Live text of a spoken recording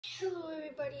Hello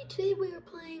everybody, today we are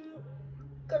playing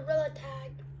Gorilla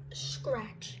Tag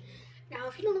Scratch. Now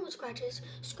if you don't know what Scratch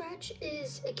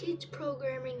is a kids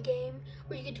programming game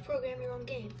where you get to program your own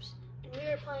games. And we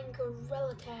are playing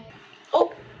Gorilla Tag.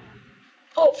 Oh,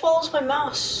 it follows my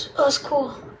mouse. Oh, that's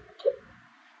cool.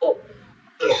 Oh.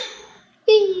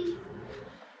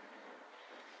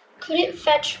 Couldn't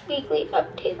fetch weekly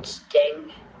updates,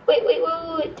 dang.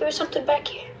 Wait, there's something back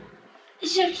here.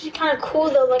 This is actually kind of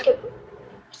cool though,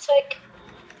 it's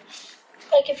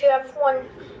like if you have one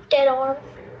dead arm.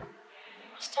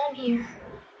 What's down here?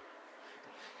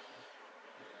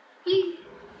 Wait,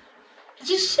 is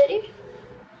this city?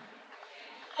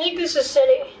 I think this is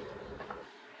city.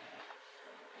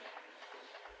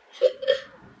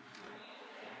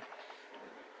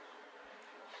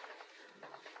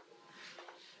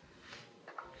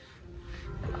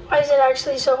 Why is it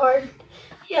actually so hard?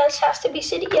 Yeah, this has to be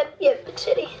city. Yep, it's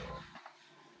city.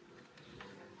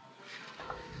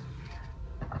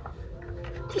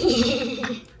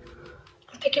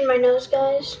 I'm picking my nose,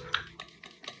 guys.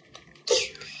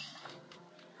 Is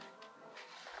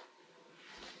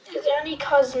there any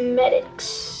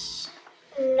cosmetics?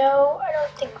 No, I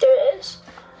don't think there is.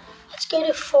 Let's go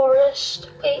to forest.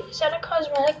 Wait, is that a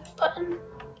cosmetic button?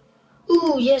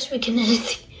 Ooh, yes, we can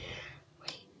edit.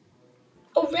 Wait.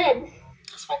 Oh, red.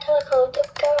 That's my color code. There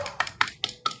we go.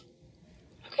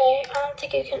 Okay, I don't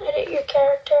think you can edit your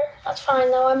character. That's fine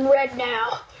though, I'm red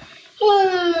now.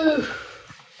 Woo!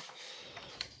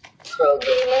 Pro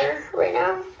gamer right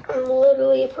now. I'm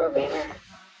literally a pro gamer.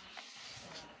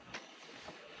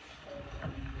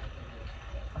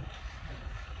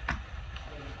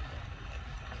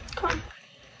 Come on.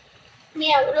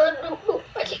 Meow. No.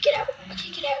 I can't get out.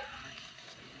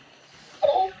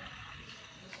 Oh.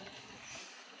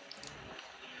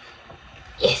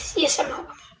 Yes, I'm out.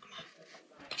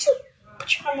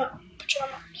 Put your arm up.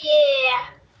 Yeah.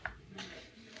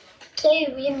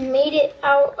 Okay, we made it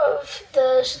out of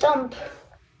the stump.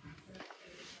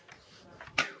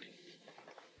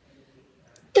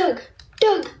 Doug.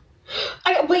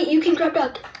 Wait, you can grab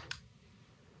Doug.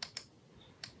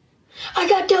 I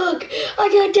got Doug.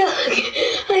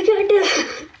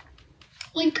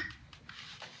 Link.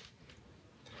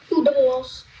 Ooh, double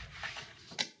walls.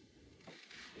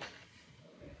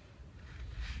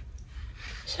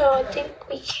 So I think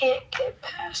we can't get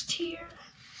past here.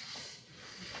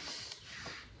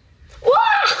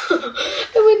 Wow!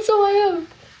 It went so high up.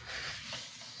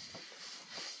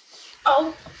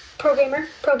 Oh, pro gamer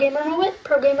moment.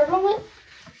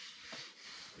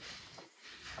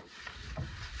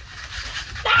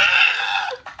 Ah!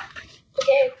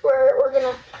 Okay, we're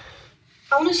gonna.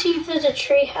 I want to see if there's a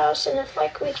tree house and if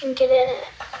we can get in it.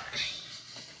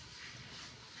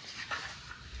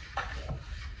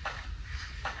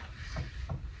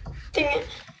 Dang it.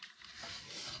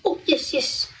 Oh,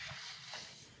 yes.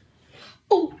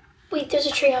 Oh, wait, there's a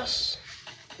treehouse.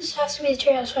 This has to be the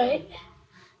treehouse, right?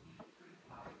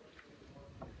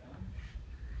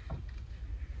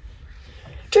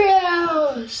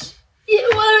 Treehouse!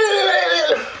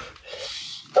 Yeah.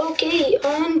 Okay,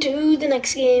 on to the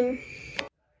next game.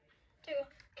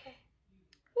 Okay.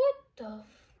 What the?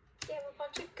 They have a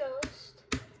bunch of ghosts.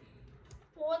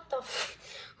 What the?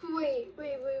 Wait.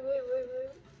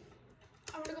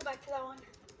 I'm gonna go back to that one.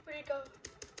 Where'd it go?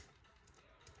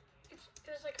 It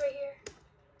was right here.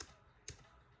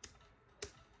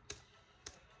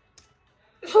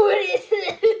 What is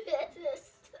this?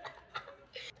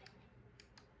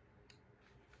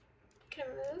 Can I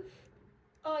move?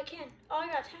 Oh, I can. Oh, I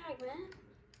got tagged, man.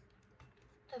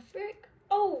 The frick?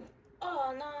 Oh,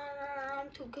 no, I'm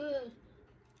too good.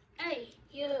 Hey,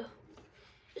 yeah.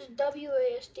 It's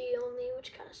WASD only,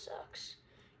 which kind of sucks.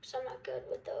 Because I'm not good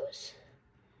with those.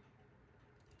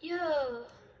 Yeah.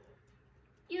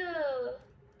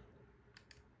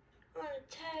 I'm gonna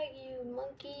tag you,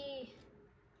 monkey.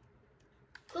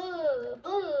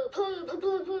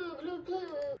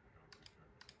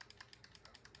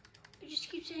 You just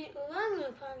keep saying, oh, I'm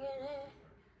gonna pocket it.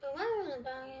 Oh, I'm gonna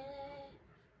pocket it.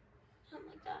 Something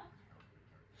like that.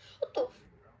 What the?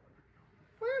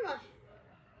 Where am I?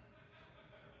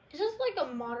 Is this like a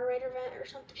moderator vent or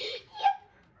something? Yep.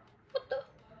 What the?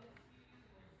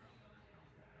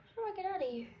 How do I get out of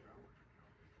here?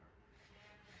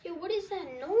 Yo, what is that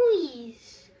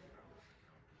noise?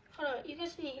 Hold on, you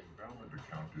guys need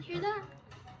to hear that?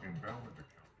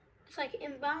 It's like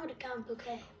invalid account,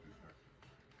 okay.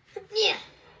 Yeah.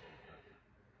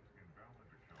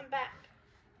 I'm back.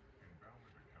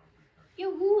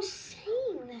 Yo, who's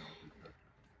saying that?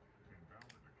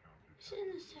 Is it in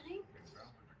the settings?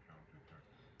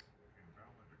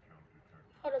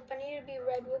 Hold up, I need to be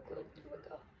red real quick. Here we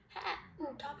go.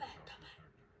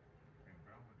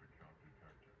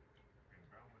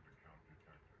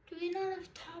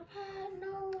 have top hat.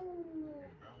 No.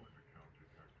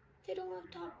 They don't have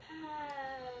top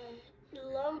hat.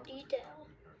 Low detail.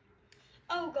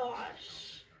 Oh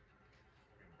gosh.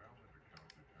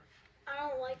 I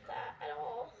don't like that at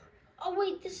all. Oh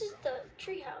wait, this is the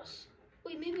treehouse.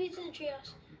 Wait, maybe it's in the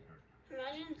treehouse.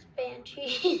 Imagine it's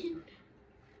Banshee.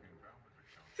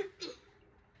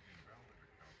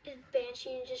 It's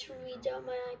Banshee and just reads out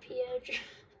my IP address.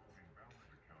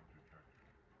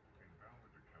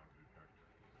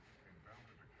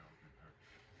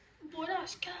 What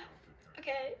else?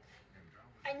 Okay.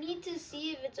 I need to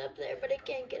see if it's up there, but it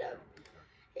can't get up.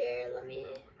 Here, let me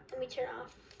turn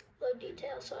off low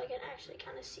detail so I can actually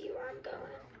kind of see where I'm going.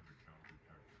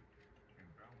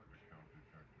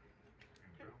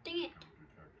 Dang it.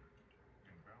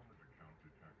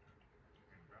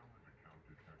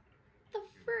 The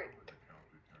frick?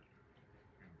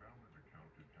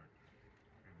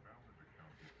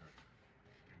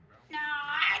 No.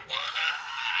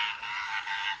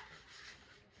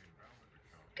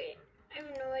 Okay, I have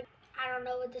no idea. I don't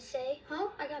know what to say. Huh?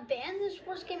 I got banned? This is the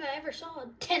worst game I ever saw.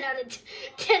 10 out of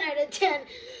 10 out of 10.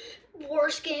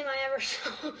 Worst game I ever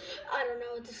saw. I don't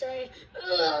know what to say.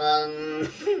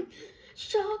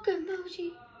 Shock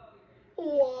emoji.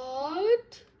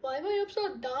 What? Why am I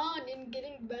upside down and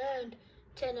getting banned?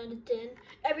 10 out of 10.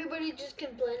 Everybody just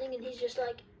complaining and he's just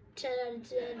like 10 out of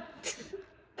 10.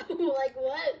 Like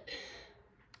what?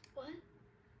 What?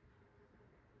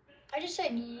 I just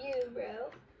said you,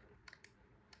 bro.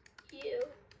 You.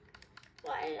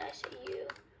 Why did I say you?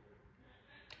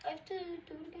 Do I have to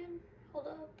do it again? Hold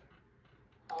up.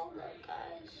 Hold up,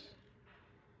 guys.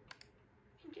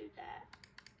 Do that.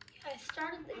 I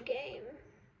started the game.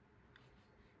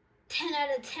 10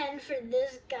 out of 10 for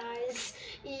this, guys.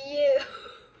 You.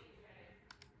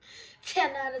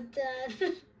 10 out of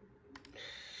 10.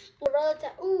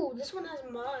 Ooh, this one has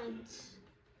mods.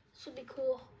 This would be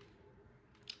cool.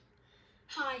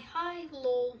 Hi,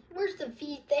 lol. Where's the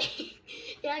V thing?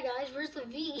 Yeah, guys, where's the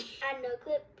V? Add no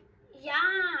clip. Yeah,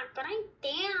 going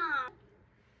down.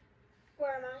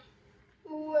 Where am I?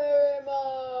 Where am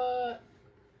I?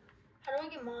 How do I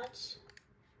get mods?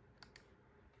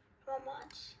 I want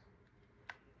mods.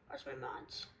 Where's my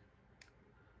mods?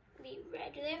 Be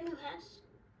red. Do they have new hats?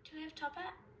 Do they have top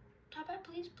hat? Top hat,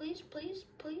 please, please, please,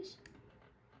 please.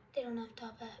 They don't have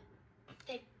top hat.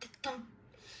 They don't.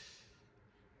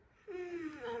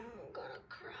 I'm gonna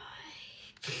cry.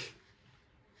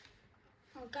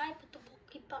 Oh, guy put the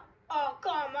Pokeball. Oh,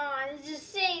 come on. It's the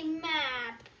same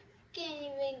map. Can't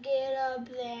even get up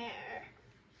there.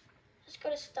 Let's go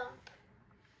to Stump.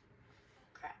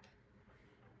 Crap.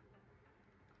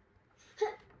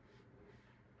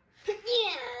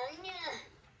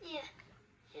 Yeah.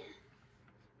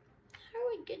 How do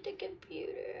I get the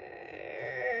computer?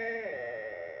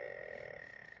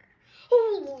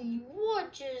 Holy,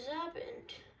 what just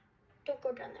happened? Don't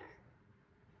go down there.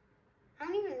 I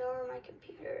don't even know where my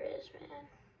computer is, man.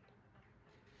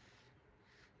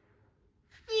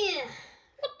 Yeah.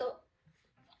 What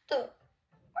the?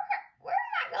 Where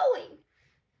am I going?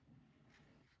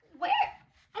 Where?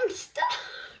 I'm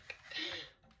stuck.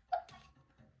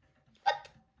 What?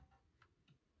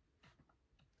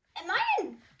 Am I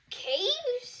in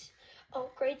caves? Oh,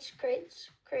 crates.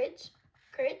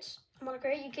 I'm on a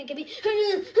crate. You can't get me.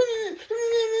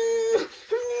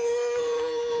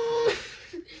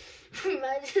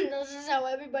 Imagine this is how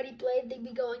everybody played. They'd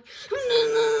be going.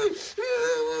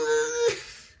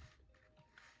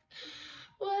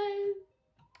 What?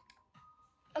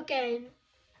 Okay,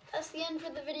 that's the end for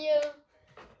the video.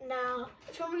 Now,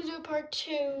 if you want me to do a part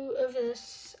 2 of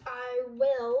this, I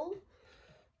will.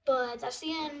 But that's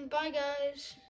the end. Bye, guys.